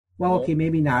 Well, okay,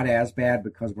 maybe not as bad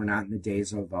because we're not in the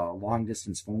days of long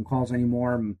distance phone calls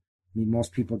anymore. I mean,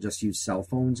 most people just use cell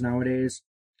phones nowadays.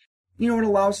 It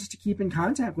allows us to keep in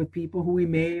contact with people who we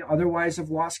may otherwise have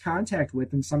lost contact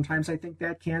with, and sometimes I think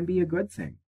that can be a good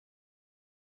thing.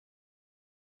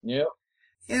 Yep.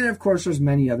 And of course, there's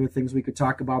many other things we could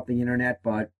talk about the internet,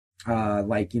 but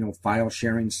like, file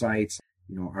sharing sites,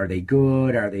 are they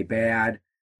good? Are they bad?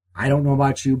 I don't know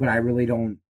about you, but I really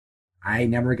don't. I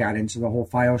never got into the whole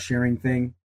file sharing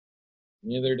thing.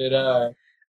 Neither did I.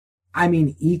 I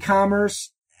mean,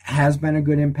 e-commerce has been a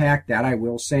good impact, that I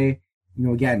will say. You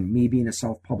know, again, me being a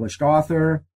self-published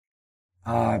author,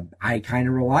 I kind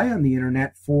of rely on the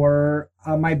internet for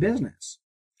my business.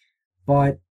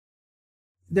 But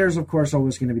there's, of course,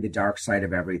 always going to be the dark side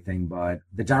of everything, but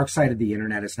the dark side of the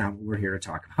internet is not what we're here to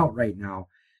talk about right now.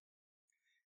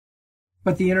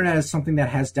 But the internet is something that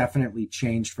has definitely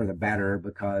changed for the better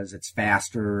because it's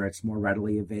faster, it's more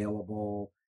readily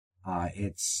available,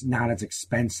 it's not as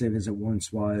expensive as it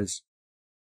once was.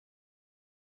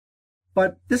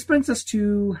 But this brings us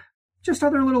to just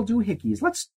other little doohickeys.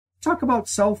 Let's talk about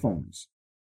cell phones.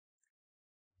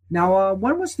 Now,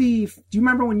 do you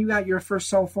remember when you got your first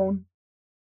cell phone?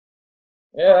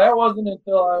 Yeah, that wasn't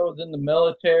until I was in the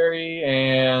military,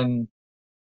 and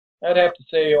I'd have to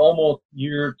say almost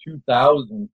year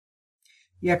 2000.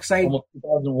 Yeah, because almost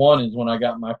 2001 is when I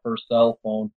got my first cell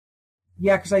phone.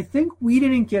 Yeah, because I think we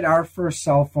didn't get our first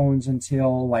cell phones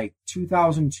until like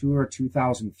 2002 or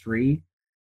 2003.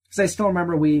 Because I still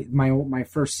remember my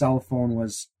first cell phone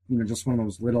was, you know, just one of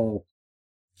those little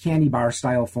candy bar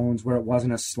style phones where it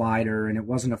wasn't a slider and it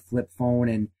wasn't a flip phone.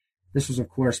 And this was, of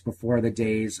course, before the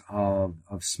days of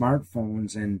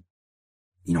smartphones. And,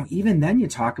 you know, even then you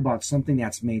talk about something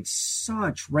that's made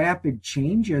such rapid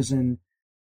changes. And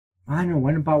I don't know,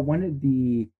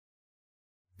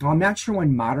 I'm not sure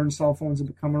when modern cell phones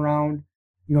have come around.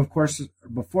 You know, of course,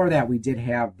 before that we did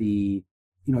have the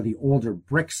older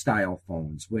brick style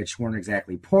phones, which weren't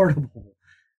exactly portable.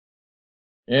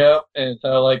 Yep, and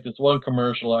so like this one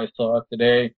commercial I saw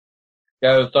today,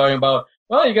 guy was talking about,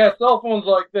 well, you got cell phones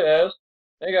like this,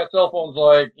 and you got cell phones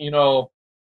like, you know,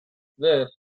 this.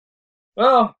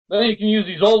 Well, then you can use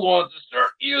these old ones to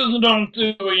start using them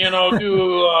to, you know,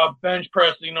 do bench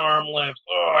pressing arm lifts.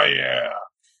 Oh, yeah.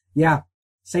 Yeah.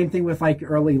 Same thing with like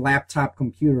early laptop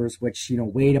computers, which, you know,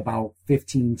 weighed about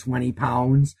 15, 20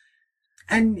 pounds.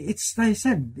 And it's, like I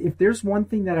said, if there's one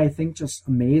thing that I think just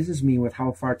amazes me with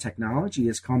how far technology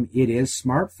has come, it is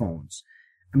smartphones.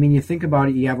 I mean, you think about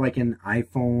it, you have like an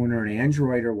iPhone or an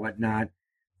Android or whatnot.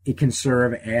 It can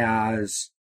serve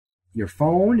as your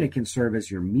phone. It can serve as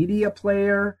your media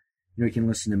player. You know, you can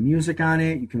listen to music on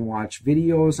it. You can watch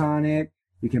videos on it.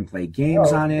 You can play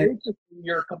games on it. It's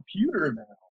your computer now.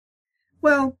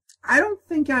 Well, I don't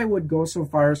think I would go so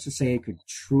far as to say it could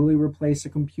truly replace a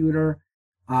computer.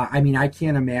 I mean, I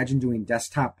can't imagine doing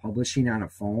desktop publishing on a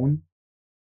phone.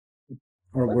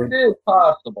 It is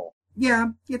possible. Yeah,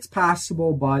 it's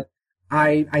possible, but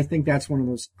I think that's one of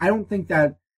those. I don't think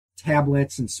that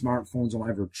tablets and smartphones will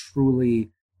ever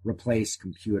truly replace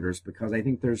computers because I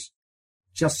think there's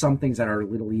just some things that are a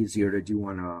little easier to do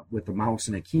with a mouse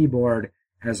and a keyboard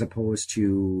as opposed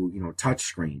to, you know, touch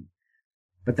screen.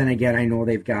 But then again, I know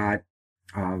they've got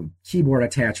keyboard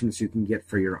attachments you can get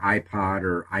for your iPod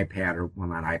or iPad, or, well,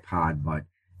 not iPod, but,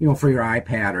 you know, for your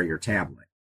iPad or your tablet.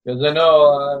 Because I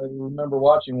know I remember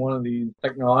watching one of these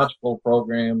technological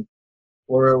programs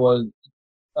where it was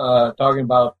talking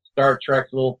about Star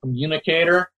Trek's little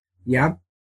communicator. Yeah.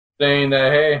 Saying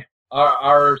that, hey,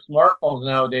 our smartphones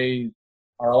nowadays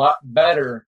are a lot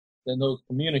better than those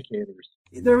communicators.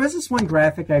 There is this one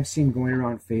graphic I've seen going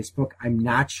around Facebook. I'm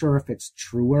not sure if it's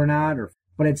true or not,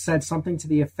 but it said something to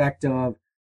the effect of,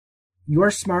 your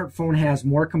smartphone has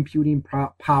more computing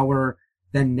power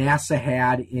than NASA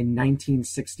had in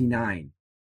 1969.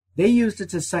 They used it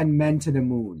to send men to the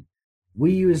moon.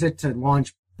 We use it to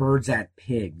launch birds at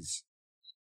pigs.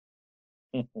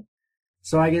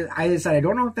 So I said, I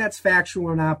don't know if that's factual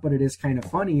or not, but it is kind of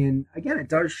funny. And again, it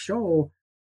does show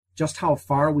just how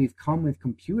far we've come with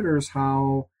computers,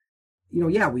 how, you know,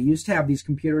 yeah, we used to have these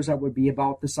computers that would be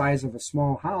about the size of a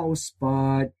small house,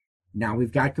 but now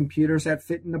we've got computers that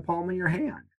fit in the palm of your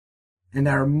hand and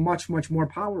that are much, much more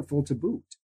powerful to boot.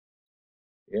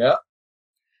 Yeah.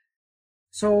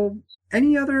 So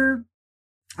any other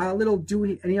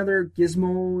any other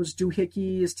gizmos,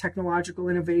 doohickeys, technological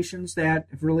innovations that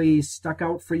have really stuck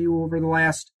out for you over the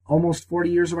last almost 40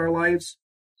 years of our lives?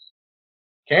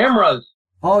 Cameras.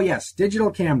 Oh, yes, digital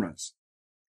cameras.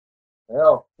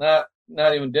 Hell, not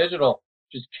even digital,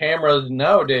 just cameras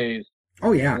nowadays.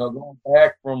 Oh, yeah. You know, going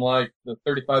back from like the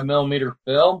 35 millimeter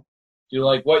film to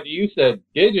like what you said,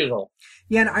 digital.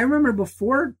 Yeah, and I remember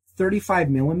before 35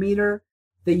 millimeter,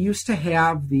 they used to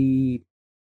have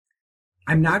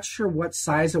I'm not sure what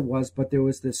size it was, but there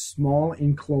was this small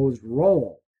enclosed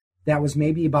roll that was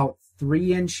maybe about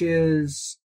 3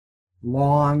 inches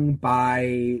long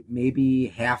by maybe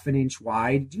half an inch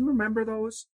wide. Do you remember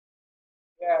those?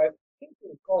 Yeah, I think it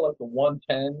was called like the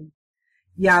 110.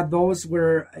 Yeah, those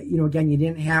were, again, you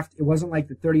didn't it wasn't like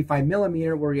the 35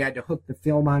 millimeter where you had to hook the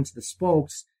film onto the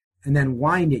spokes and then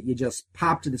wind it. You just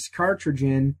popped this cartridge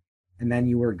in and then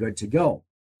you were good to go.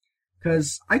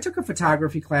 Because I took a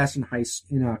photography class in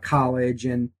college,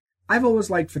 and I've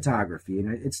always liked photography,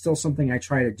 and it's still something I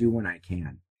try to do when I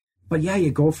can. But yeah,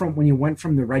 when you went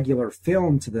from the regular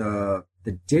film to the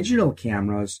digital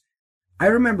cameras, I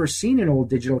remember seeing an old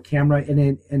digital camera,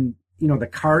 and the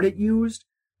card it used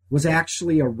was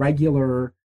actually a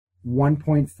regular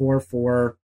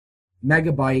 1.44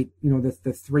 megabyte, the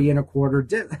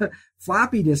 3.25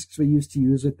 floppy disks we used to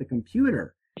use with the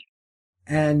computer.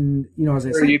 And, as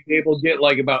I said, you'd be able to get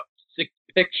like about 6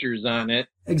 pictures on it.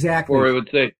 Exactly. Or it would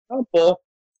say, full.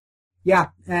 Yeah.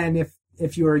 And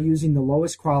if you are using the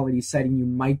lowest quality setting, you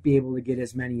might be able to get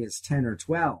as many as 10 or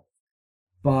 12.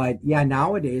 But yeah,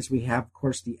 nowadays we have, of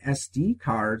course, the SD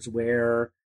cards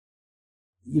where,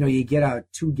 you get a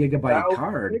 2 gigabyte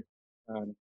card.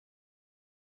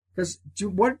 Because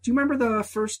do you remember the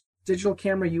first digital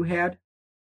camera you had?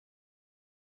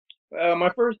 My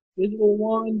first digital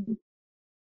one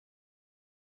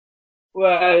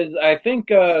was, I think,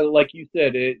 like you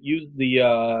said, it used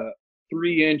the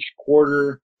 3-inch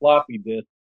quarter floppy disk.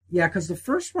 Yeah, because the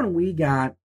first one we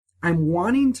got, I'm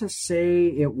wanting to say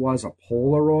it was a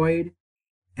Polaroid,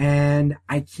 and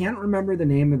I can't remember the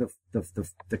name of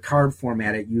the card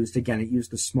format it used. Again, it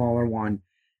used the smaller one.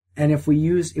 And if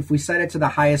we set it to the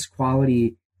highest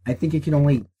quality, I think it can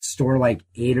only store like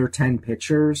 8 or 10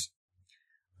 pictures.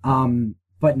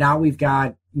 But now we've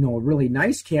got, a really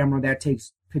nice camera that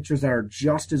takes pictures that are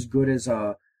just as good as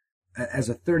a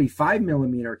 35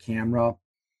 millimeter camera.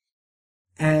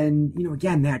 And,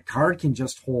 again, that card can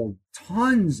just hold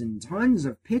tons and tons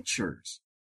of pictures.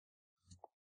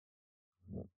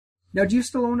 Now, do you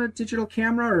still own a digital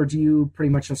camera, or do you pretty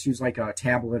much just use like a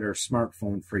tablet or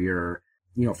smartphone for your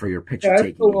picture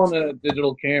taking? I still own a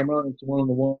digital camera. It's one of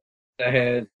the ones that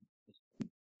has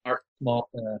small,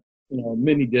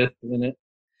 mini discs in it.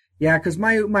 Yeah, because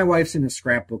my wife's into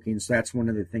scrapbooking, so that's one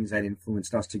of the things that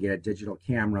influenced us to get a digital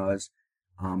camera is,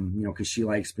 because she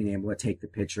likes being able to take the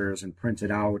pictures and print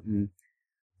it out. And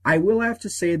I will have to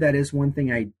say that is one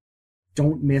thing I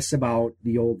don't miss about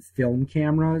the old film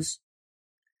cameras.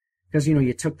 Because,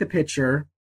 you took the picture,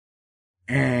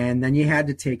 and then you had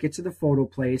to take it to the photo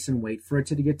place and wait for it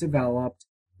to get developed.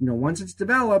 Once it's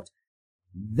developed,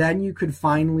 then you could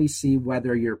finally see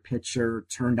whether your picture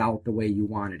turned out the way you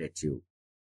wanted it to.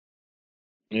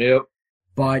 Yep.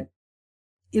 But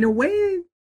in a way,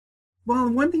 well,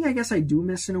 one thing I guess I do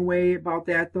miss in a way about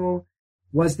that, though,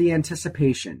 was the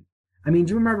anticipation. I mean,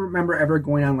 do you remember ever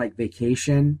going on like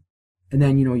vacation, and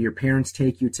then, your parents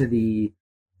take you to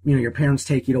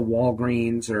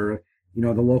Walgreens or,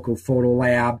 the local photo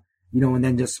lab, and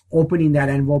then just opening that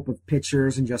envelope of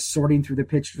pictures and just sorting through the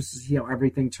pictures to see how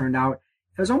everything turned out.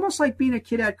 It was almost like being a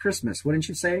kid at Christmas, wouldn't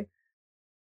you say?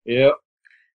 Yep.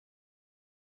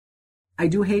 I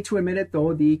do hate to admit it,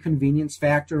 though, the convenience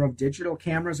factor of digital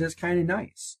cameras is kind of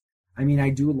nice. I mean,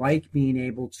 I do like being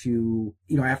able to,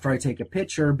 after I take a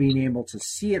picture, being able to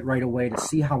see it right away to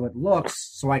see how it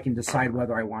looks so I can decide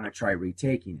whether I want to try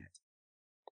retaking it.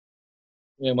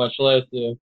 Yeah, much less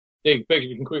take a picture.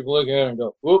 You can quickly look at it and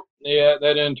go, whoop, yeah,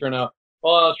 that didn't turn out.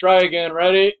 Well, let's try again.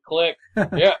 Ready? Click.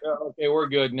 Yeah, okay, we're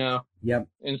good now. Yep.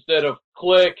 Instead of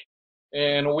click,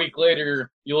 and a week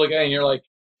later, you look at it and you're like,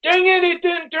 dang it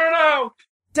didn't turn out!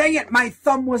 Dang it, my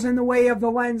thumb was in the way of the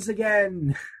lens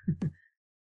again!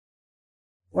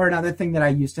 Or another thing that I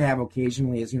used to have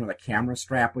occasionally is, the camera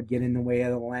strap would get in the way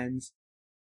of the lens.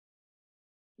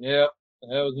 Yep,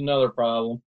 that was another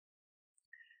problem.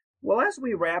 Well, as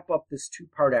we wrap up this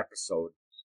 2-part episode,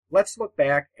 let's look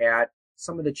back at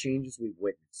some of the changes we've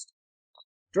witnessed.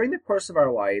 During the course of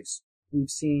our lives, we've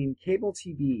seen cable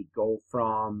TV go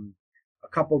from a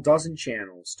couple dozen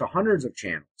channels to hundreds of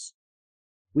channels.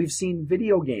 We've seen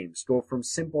video games go from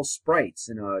simple sprites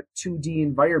in a 2D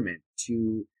environment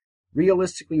to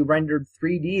realistically rendered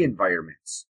 3D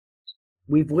environments.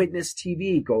 We've witnessed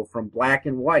TV go from black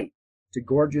and white to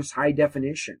gorgeous high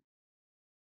definition.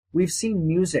 We've seen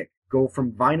music go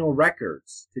from vinyl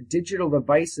records to digital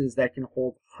devices that can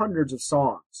hold hundreds of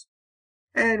songs.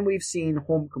 And we've seen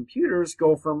home computers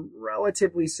go from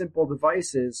relatively simple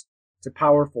devices to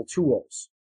powerful tools.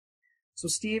 So,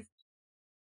 Steve,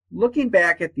 looking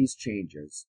back at these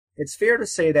changes, it's fair to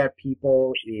say that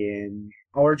people in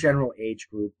our general age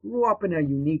group grew up in a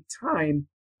unique time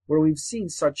where we've seen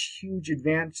such huge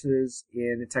advances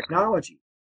in technology.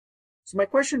 So my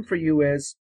question for you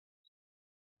is,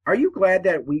 are you glad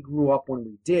that we grew up when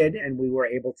we did and we were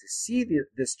able to see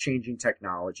this changing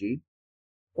technology?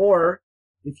 Or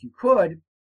if you could,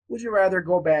 would you rather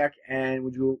go back and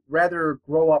would you rather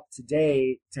grow up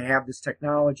today to have this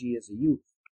technology as a youth?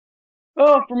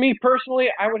 Well, for me personally,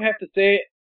 I would have to say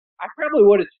I probably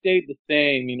would have stayed the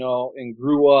same, and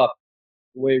grew up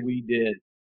the way we did.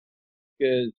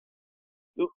 Because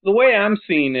the way I'm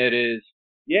seeing it is,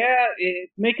 yeah,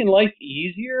 it's making life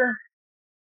easier,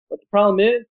 but the problem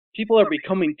is people are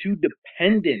becoming too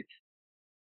dependent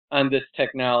on this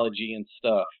technology and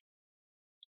stuff.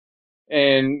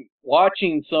 And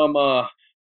watching some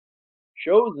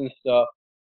shows and stuff,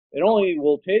 it only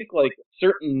will take like a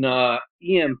certain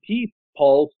EMP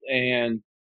pulse, and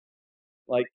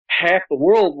like half the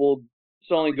world will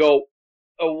suddenly go,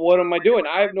 oh, "What am I doing?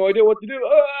 I have no idea what to do."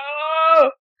 Ah!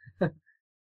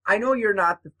 I know you're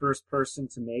not the first person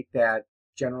to make that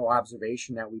general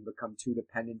observation that we become too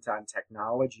dependent on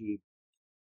technology.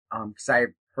 Because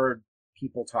I've heard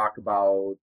people talk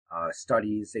about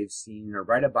studies they've seen or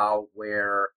read about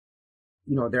where,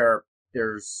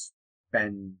 there's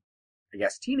been, I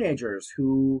guess, teenagers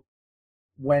who,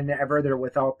 whenever they're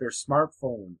without their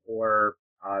smartphone or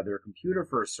their computer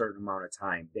for a certain amount of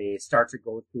time, they start to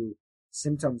go through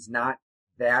symptoms not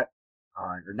that,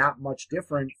 or not much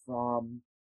different from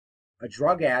a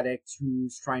drug addict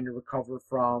who's trying to recover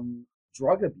from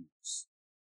drug abuse.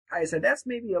 I said that's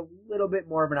maybe a little bit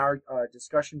more of an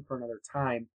discussion for another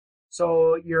time.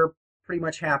 So you're pretty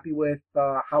much happy with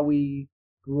how we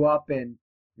grew up and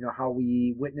how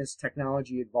we witnessed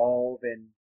technology evolve,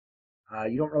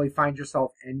 and you don't really find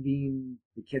yourself envying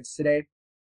the kids today.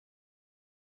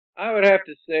 I would have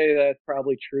to say that's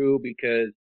probably true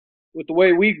because with the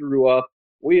way we grew up,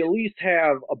 we at least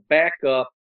have a backup,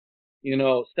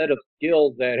 set of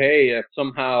skills that, hey, if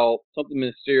somehow something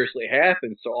mysteriously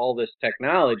happens to all this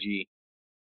technology,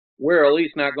 we're at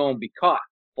least not going to be caught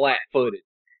flat-footed.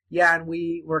 Yeah, and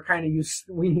we're kind of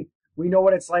we know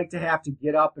what it's like to have to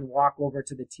get up and walk over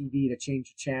to the TV to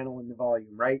change the channel and the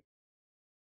volume, right?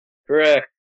 Correct.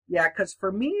 Yeah, because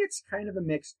for me, it's kind of a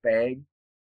mixed bag.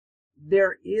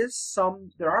 There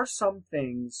are some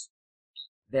things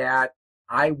that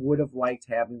I would have liked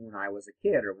having when I was a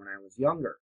kid or when I was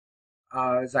younger.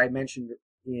 As I mentioned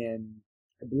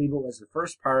I believe it was the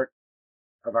first part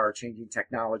of our Changing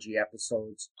Technology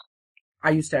episodes, I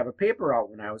used to have a paper route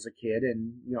when I was a kid,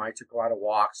 and, I took a lot of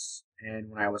walks, and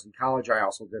when I was in college, I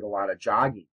also did a lot of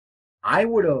jogging. I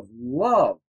would have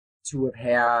loved to have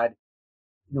had,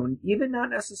 even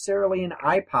not necessarily an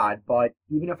iPod, but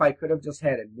even if I could have just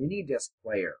had a mini disc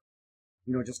player,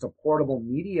 just a portable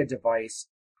media device,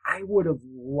 I would have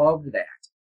loved that.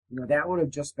 That would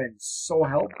have just been so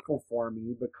helpful for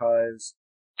me because,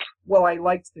 well, I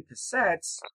liked the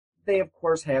cassettes. They, of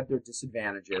course, had their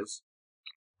disadvantages.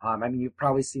 You've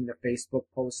probably seen the Facebook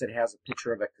post that has a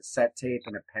picture of a cassette tape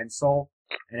and a pencil,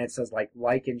 and it says, like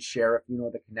and share if you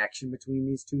know the connection between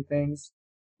these two things.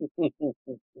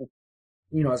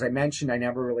 As I mentioned, I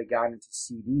never really got into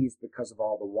CDs because of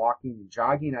all the walking and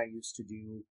jogging I used to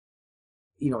do.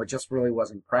 It just really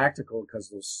wasn't practical because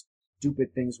those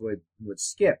stupid things would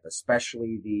skip,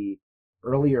 especially the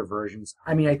earlier versions.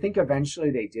 I think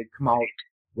eventually they did come out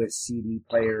with CD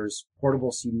players,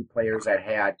 portable CD players that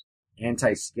had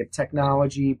anti-skip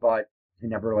technology, but I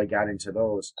never really got into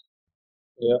those.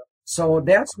 Yeah. So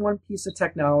that's one piece of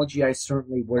technology I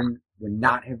certainly would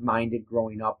not have minded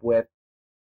growing up with.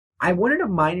 I wouldn't have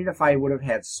minded if I would have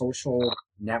had social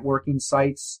networking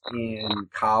sites in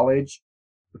college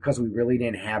because we really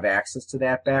didn't have access to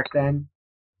that back then.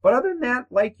 But other than that,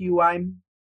 like you, I'm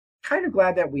kind of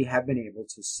glad that we have been able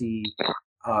to see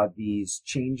these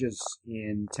changes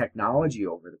in technology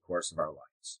over the course of our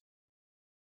lives.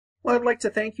 Well, I'd like to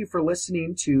thank you for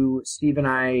listening to Steve and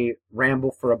I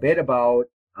ramble for a bit about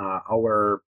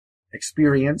our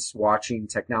experience watching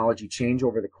technology change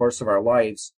over the course of our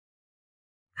lives.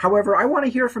 However, I want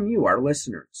to hear from you, our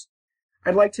listeners.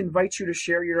 I'd like to invite you to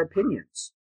share your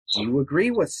opinions. Do you agree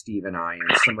with Steve and I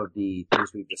in some of the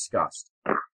things we've discussed?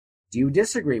 Do you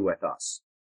disagree with us?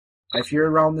 If you're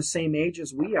around the same age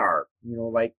as we are,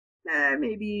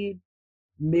 maybe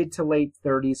mid to late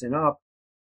 30s and up,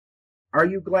 are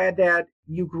you glad that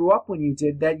you grew up when you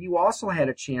did, that you also had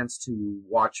a chance to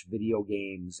watch video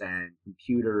games and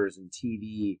computers and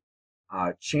TV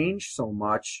change so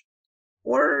much?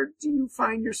 Or do you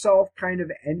find yourself kind of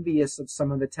envious of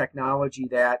some of the technology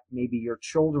that maybe your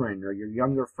children or your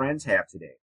younger friends have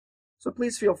today? So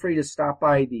please feel free to stop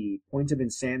by the Point of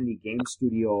Insanity Game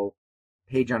Studio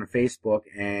page on Facebook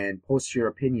and post your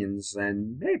opinions,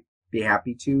 and be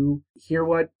happy to hear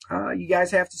what you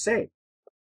guys have to say.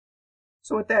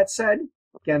 So with that said,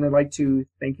 again, I'd like to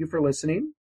thank you for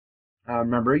listening.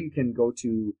 Remember, you can go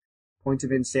to Point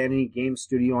of Insanity Game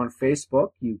Studio on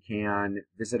Facebook. You can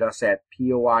visit us at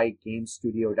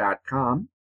poigamestudio.com.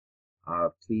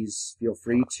 Please feel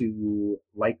free to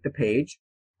like the page.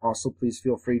 Also, please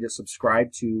feel free to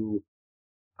subscribe to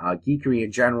Geekery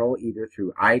in general, either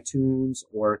through iTunes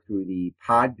or through the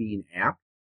Podbean app.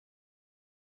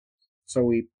 So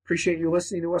we appreciate you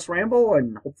listening to us ramble,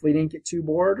 and hopefully you didn't get too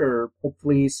bored, or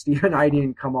hopefully Steve and I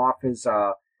didn't come off as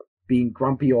being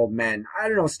grumpy old men. I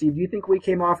don't know, Steve, do you think we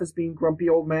came off as being grumpy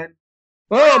old men?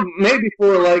 Well, maybe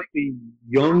for like the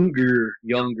younger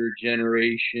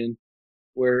generation,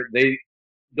 where they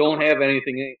don't have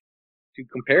anything to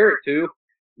compare it to,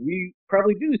 we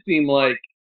probably do seem like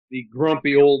the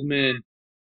grumpy old men.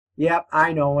 Yep,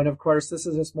 I know, and of course this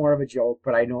is just more of a joke,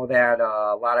 but I know that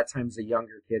a lot of times the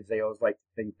younger kids, they always like to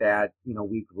think that,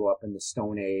 we grew up in the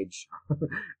Stone Age.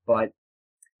 But,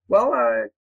 well,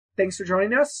 thanks for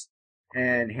joining us,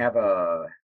 and have a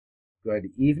good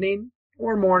evening,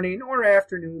 or morning, or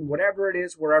afternoon, whatever it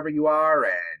is, wherever you are,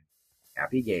 and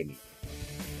happy gaming.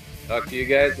 Talk to you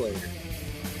guys later.